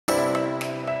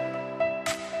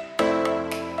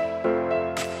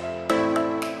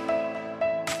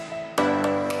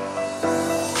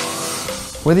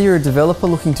Whether you're a developer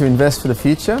looking to invest for the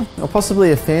future, or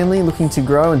possibly a family looking to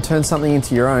grow and turn something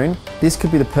into your own, this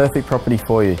could be the perfect property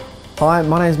for you. Hi,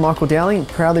 my name is Michael Dowling,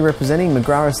 proudly representing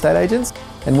McGrath Estate Agents,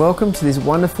 and welcome to this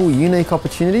wonderful, unique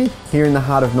opportunity here in the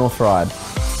heart of North Ryde.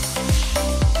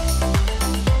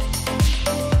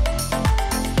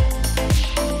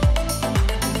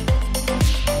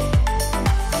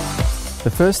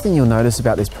 The first thing you'll notice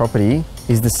about this property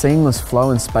is the seamless flow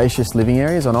and spacious living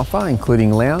areas on offer,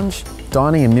 including lounge,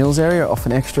 dining and meals area off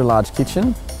an extra large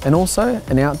kitchen, and also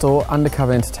an outdoor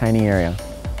undercover entertaining area.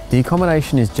 The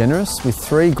accommodation is generous with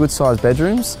 3 good-sized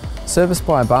bedrooms, serviced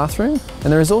by a bathroom,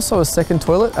 and there is also a second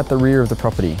toilet at the rear of the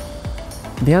property.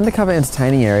 The undercover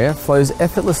entertaining area flows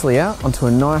effortlessly out onto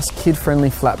a nice kid-friendly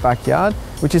flat backyard,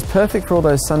 which is perfect for all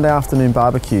those Sunday afternoon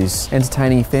barbecues,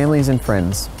 entertaining families and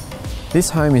friends. This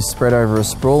home is spread over a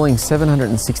sprawling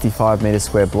 765 metre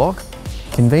square block,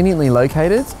 conveniently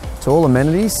located to all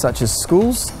amenities such as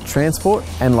schools, transport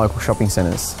and local shopping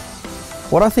centres.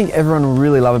 What I think everyone will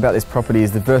really love about this property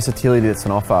is the versatility that's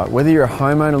on offer. Whether you're a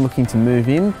homeowner looking to move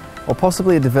in or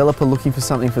possibly a developer looking for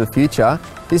something for the future,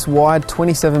 this wide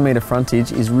 27 metre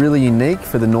frontage is really unique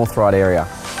for the North Ryde area.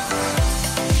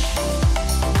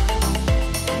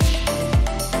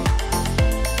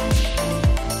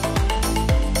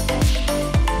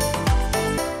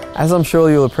 As I'm sure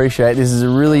you'll appreciate, this is a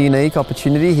really unique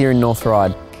opportunity here in North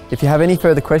Ryde. If you have any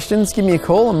further questions, give me a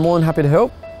call, I'm more than happy to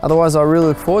help. Otherwise, I really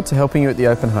look forward to helping you at the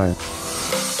open home.